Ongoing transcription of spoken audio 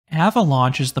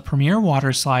Avalaunch is the premier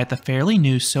water slide at the fairly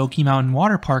new Soaky Mountain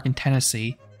Waterpark in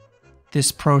Tennessee.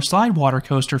 This ProSlide water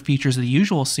coaster features the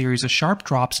usual series of sharp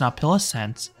drops and uphill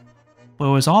ascents, but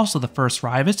it was also the first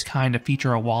ride of its kind to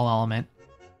feature a wall element,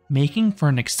 making for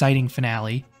an exciting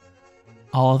finale.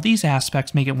 All of these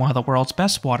aspects make it one of the world's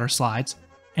best water slides,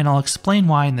 and I'll explain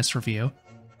why in this review.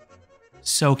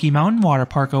 Soaky Mountain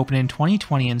Waterpark opened in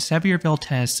 2020 in Sevierville,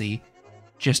 Tennessee,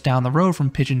 just down the road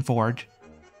from Pigeon Forge.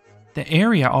 The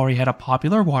area already had a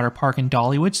popular water park in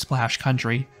Dollywood Splash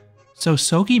Country, so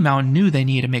Soaky Mountain knew they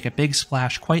needed to make a big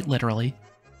splash quite literally,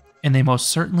 and they most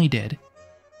certainly did.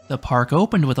 The park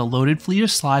opened with a loaded fleet of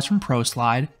slides from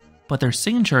ProSlide, but their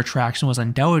signature attraction was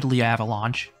undoubtedly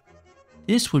Avalaunch.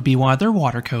 This would be one of their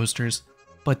water coasters,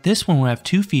 but this one would have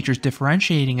two features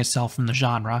differentiating itself from the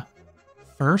genre.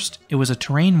 First, it was a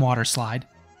terrain water slide.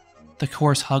 The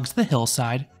course hugs the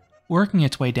hillside, working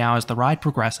its way down as the ride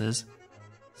progresses.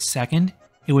 Second,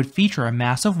 it would feature a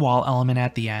massive wall element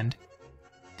at the end.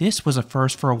 This was a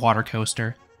first for a water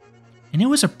coaster, and it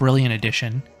was a brilliant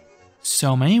addition.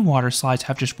 So many water slides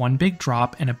have just one big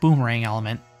drop and a boomerang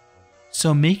element,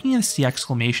 so making this the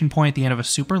exclamation point at the end of a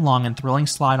super long and thrilling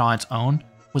slide on its own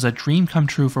was a dream come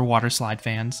true for water slide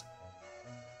fans.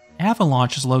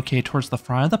 Avalaunch is located towards the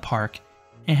front of the park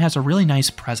and has a really nice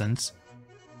presence.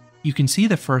 You can see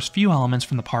the first few elements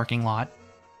from the parking lot.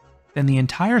 Then the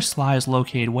entire slide is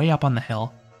located way up on the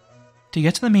hill. To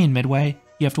get to the main midway,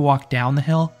 you have to walk down the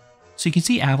hill, so you can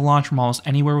see Avalaunch from almost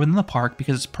anywhere within the park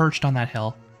because it's perched on that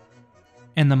hill.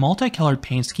 And the multicolored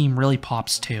paint scheme really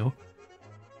pops too.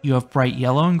 You have bright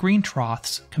yellow and green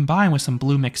troughs, combined with some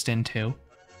blue mixed in too.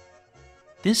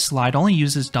 This slide only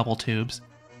uses double tubes.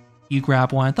 You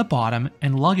grab one at the bottom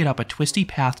and lug it up a twisty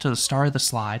path to the start of the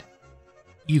slide.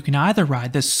 You can either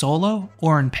ride this solo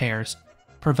or in pairs,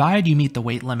 provided you meet the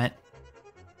weight limit.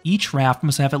 Each raft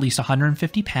must have at least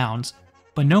 150 pounds,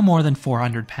 but no more than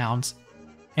 400 pounds,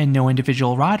 and no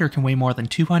individual rider can weigh more than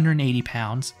 280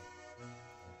 pounds.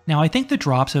 Now I think the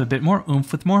drops have a bit more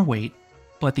oomph with more weight,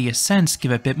 but the ascents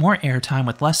give a bit more airtime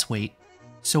with less weight,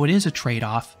 so it is a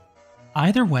trade-off.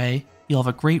 Either way, you'll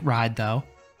have a great ride though.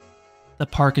 The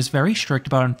park is very strict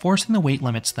about enforcing the weight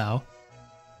limits though.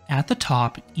 At the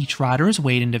top, each rider is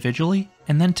weighed individually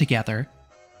and then together.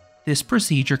 This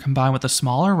procedure combined with the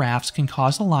smaller rafts can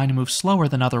cause the line to move slower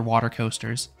than other water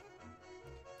coasters.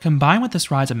 Combined with this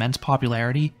ride's immense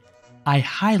popularity, I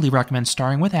highly recommend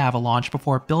starting with Avalaunch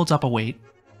before it builds up a weight.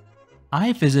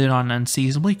 I visited on an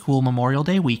unseasonably cool Memorial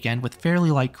Day weekend with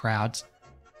fairly light crowds.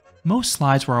 Most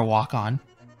slides were a walk-on,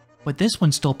 but this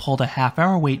one still pulled a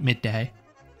half-hour wait midday.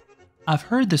 I've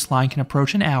heard this line can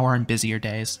approach an hour on busier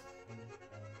days.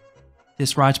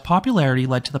 This ride's popularity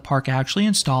led to the park actually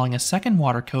installing a second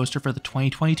water coaster for the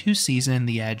 2022 season in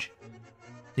the Edge.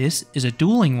 This is a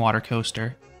dueling water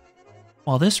coaster.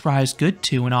 While this ride is good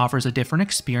too and offers a different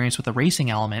experience with a racing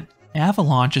element,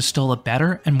 Avalaunch is still a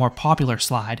better and more popular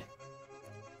slide.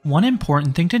 One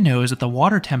important thing to know is that the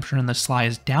water temperature in this slide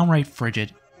is downright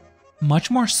frigid,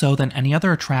 much more so than any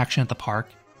other attraction at the park.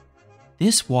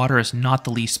 This water is not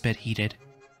the least bit heated.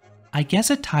 I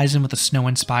guess it ties in with the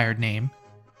snow-inspired name.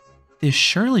 This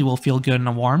surely will feel good on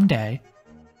a warm day,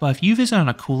 but if you visit on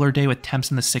a cooler day with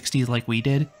temps in the 60s like we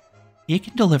did, it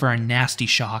can deliver a nasty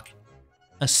shock,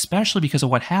 especially because of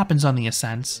what happens on the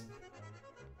ascents.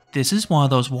 This is one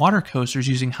of those water coasters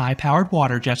using high-powered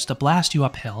water jets to blast you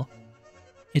uphill.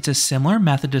 It's a similar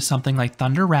method to something like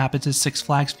Thunder Rapids at Six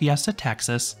Flags Fiesta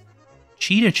Texas,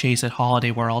 Cheetah Chase at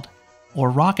Holiday World, or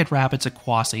Rocket Rapids at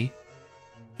Quasi.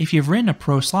 If you've ridden a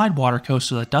ProSlide water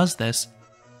coaster that does this,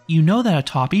 you know that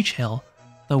atop each hill,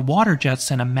 the water jets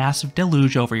send a massive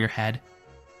deluge over your head.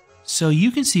 So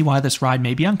you can see why this ride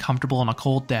may be uncomfortable on a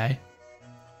cold day.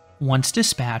 Once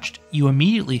dispatched, you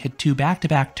immediately hit two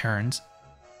back-to-back turns.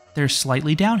 They're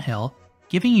slightly downhill,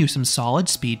 giving you some solid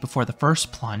speed before the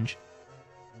first plunge.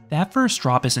 That first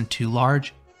drop isn't too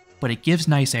large, but it gives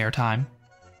nice airtime.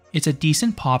 It's a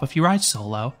decent pop if you ride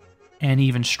solo, and an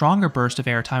even stronger burst of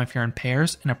airtime if you're in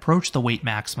pairs and approach the weight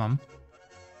maximum.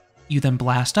 You then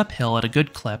blast uphill at a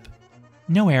good clip.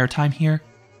 No airtime here,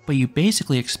 but you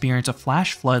basically experience a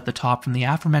flash flood at the top from the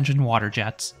aforementioned water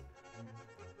jets.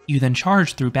 You then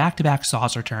charge through back-to-back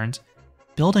saucer turns,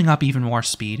 building up even more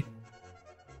speed.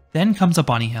 Then comes a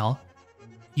bunny hill.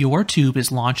 Your tube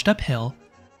is launched uphill,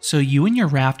 so you and your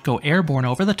raft go airborne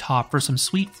over the top for some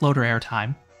sweet floater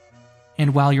airtime.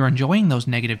 And while you're enjoying those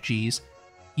negative Gs,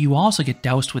 you also get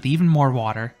doused with even more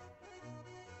water.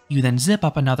 You then zip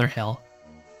up another hill.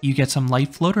 You get some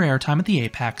light floater airtime at the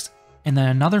apex, and then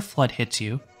another flood hits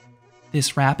you.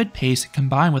 This rapid pace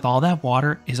combined with all that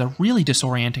water is a really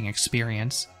disorienting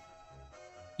experience.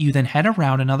 You then head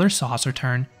around another saucer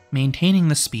turn, maintaining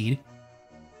the speed.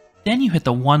 Then you hit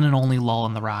the one and only lull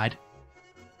in the ride.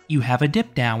 You have a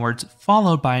dip downwards,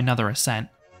 followed by another ascent.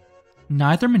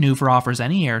 Neither maneuver offers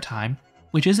any airtime,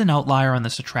 which is an outlier on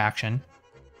this attraction,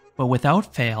 but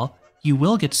without fail, you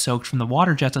will get soaked from the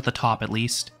water jets at the top at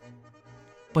least.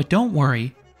 But don't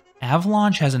worry,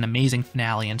 Avalaunch has an amazing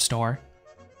finale in store.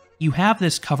 You have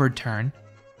this covered turn,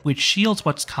 which shields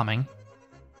what's coming.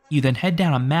 You then head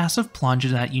down a massive plunge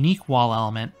into that unique wall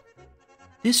element.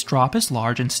 This drop is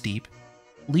large and steep,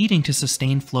 leading to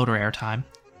sustained floater airtime.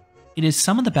 It is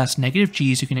some of the best negative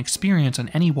Gs you can experience on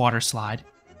any water slide.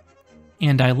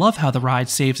 And I love how the ride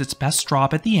saves its best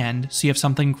drop at the end so you have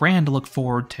something grand to look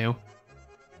forward to.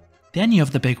 Then you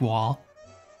have the big wall.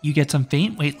 You get some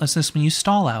faint weightlessness when you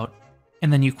stall out,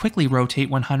 and then you quickly rotate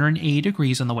 180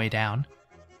 degrees on the way down.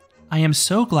 I am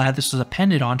so glad this was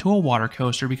appended onto a water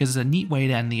coaster because it's a neat way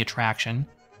to end the attraction.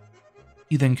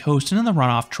 You then coast into the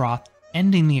runoff trough,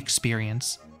 ending the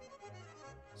experience.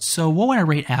 So what would I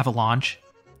rate Avalaunch?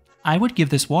 I would give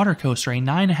this water coaster a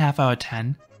 9.5 out of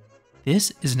 10.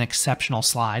 This is an exceptional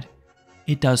slide.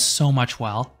 It does so much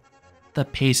well. The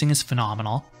pacing is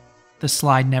phenomenal. The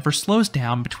slide never slows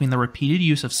down between the repeated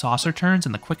use of saucer turns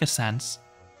and the quick ascents.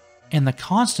 And the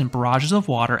constant barrages of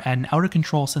water add an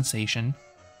out-of-control sensation.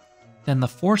 Then the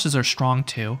forces are strong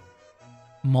too.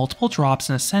 Multiple drops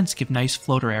and ascents give nice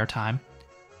floater airtime.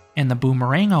 And the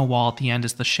boomerango wall at the end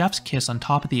is the chef's kiss on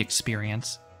top of the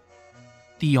experience.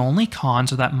 The only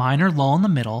cons are that minor lull in the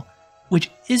middle, which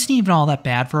isn't even all that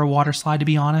bad for a water slide to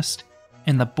be honest,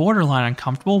 and the borderline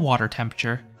uncomfortable water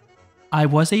temperature. I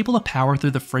was able to power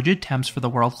through the frigid temps for the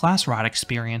world-class ride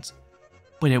experience,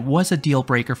 but it was a deal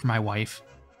breaker for my wife.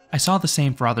 I saw the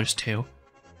same for others too,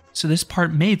 so this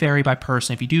part may vary by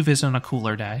person if you do visit on a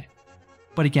cooler day.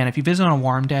 But again, if you visit on a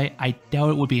warm day, I doubt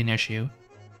it would be an issue.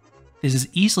 This is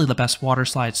easily the best water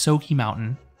slide at Soaky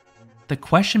Mountain. The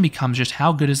question becomes just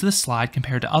how good is this slide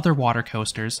compared to other water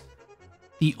coasters.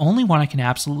 The only one I can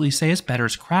absolutely say is better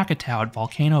is Krakatoa at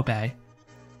Volcano Bay.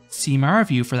 See my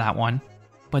review for that one,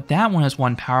 but that one has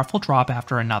one powerful drop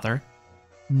after another.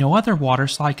 No other water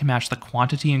slide can match the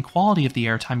quantity and quality of the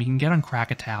airtime you can get on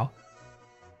Krakatoa.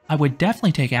 I would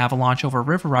definitely take Avalaunch over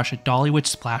River Rush at Dollywood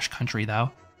Splash Country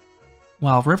though.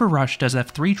 While River Rush does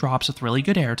have 3 drops with really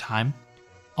good airtime,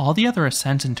 all the other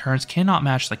ascents and turns cannot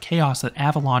match the chaos that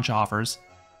Avalaunch offers.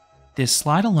 This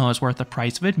slide alone is worth the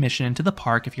price of admission into the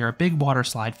park if you're a big water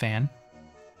slide fan.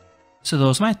 So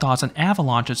those are my thoughts on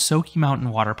Avalaunch at Soaky Mountain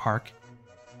Waterpark.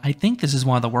 I think this is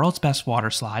one of the world's best water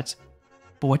slides,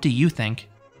 but what do you think?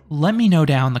 Let me know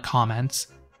down in the comments.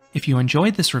 If you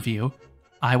enjoyed this review,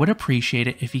 I would appreciate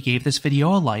it if you gave this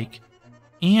video a like,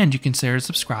 and you considered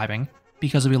subscribing,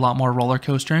 because there'll be a lot more roller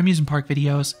coaster and amusement park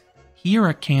videos here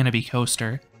at Canopy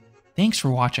Coaster. Thanks for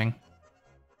watching.